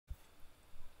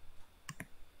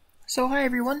So hi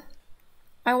everyone,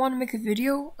 I want to make a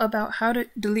video about how to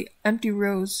delete empty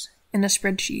rows in a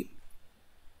spreadsheet.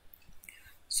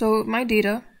 So my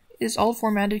data is all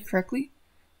formatted correctly,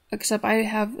 except I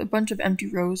have a bunch of empty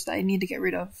rows that I need to get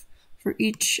rid of for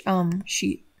each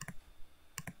sheet.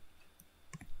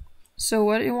 So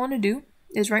what I want to do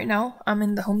is right now I'm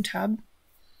in the Home tab.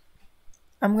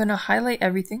 I'm going to highlight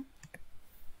everything.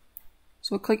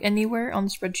 So click anywhere on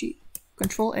the spreadsheet,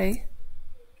 Control A.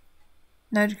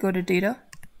 Now to go to Data,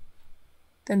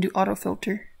 then do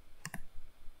AutoFilter.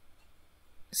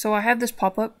 So I have this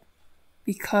pop-up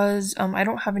because I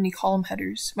don't have any column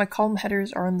headers. My column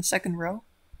headers are in the second row,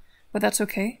 but that's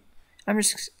okay. I'm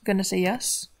just gonna say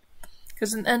yes,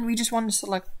 because in the end we just want to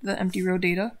select the empty row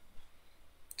data.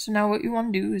 So now what you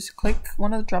want to do is click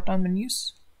one of the drop-down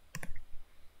menus.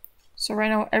 So right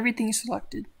now everything is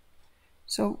selected.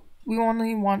 So we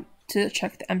only want to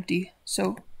check the empty.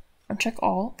 So uncheck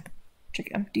all, check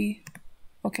empty,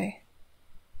 okay.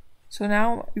 So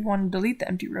now we want to delete the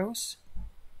empty rows.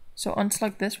 So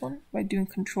unselect this one by doing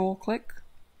Control click.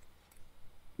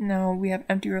 Now we have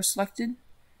empty row selected.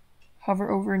 Hover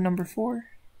over number 4.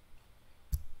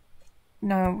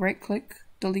 Now right click,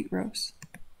 delete rows.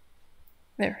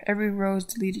 There, every row is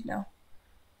deleted now.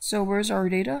 So where's our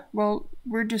data? Well,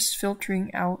 we're just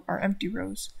filtering out our empty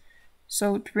rows.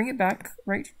 So to bring it back,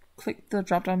 right click the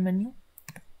drop down menu,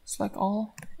 select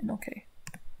all, and okay.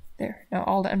 There, now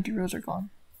all the empty rows are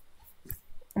gone.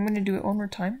 I'm going to do it one more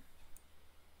time.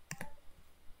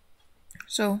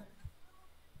 So,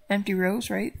 empty rows,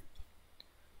 right?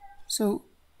 So,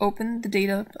 open the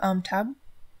data tab,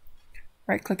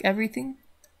 right click everything,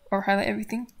 or highlight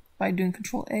everything by doing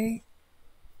Control A,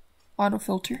 Auto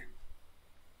Filter,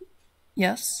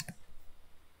 yes,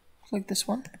 click this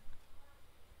one,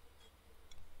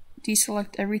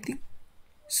 deselect everything,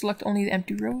 select only the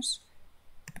empty rows,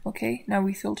 okay, now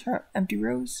we filter out empty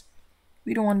rows.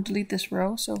 We don't want to delete this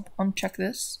row, so uncheck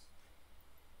this.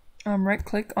 Right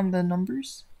click on the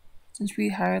numbers. Since we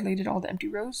highlighted all the empty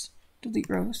rows, delete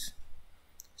rows.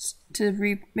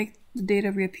 To make the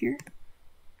data reappear,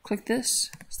 click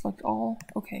this, select all,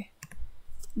 okay.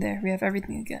 There, we have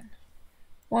everything again.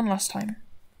 One last time.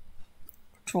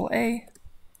 Control A.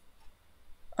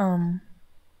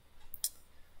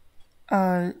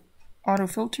 Auto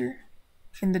filter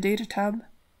in the data tab,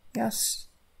 yes.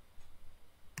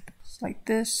 Like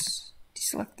this,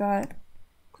 deselect that,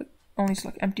 click only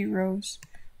select empty rows,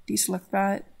 deselect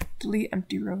that, delete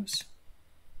empty rows.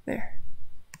 There.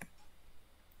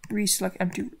 Reselect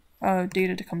empty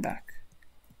data to come back.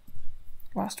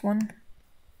 Last one.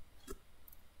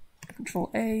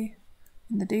 Control A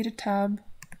in the data tab,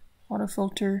 auto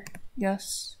filter,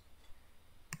 yes.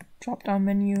 Drop down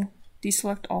menu,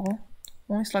 deselect all,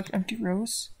 only select empty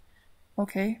rows.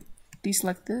 Okay,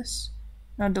 deselect this.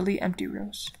 Now delete empty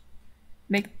rows.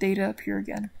 Make data appear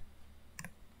again.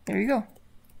 There you go.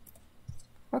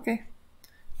 Okay.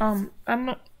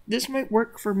 This might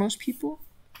work for most people,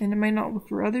 and it might not work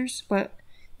for others, but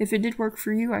if it did work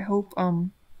for you, I hope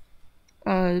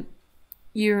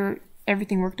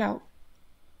everything worked out.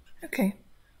 Okay.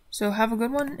 So have a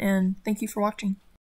good one, and thank you for watching.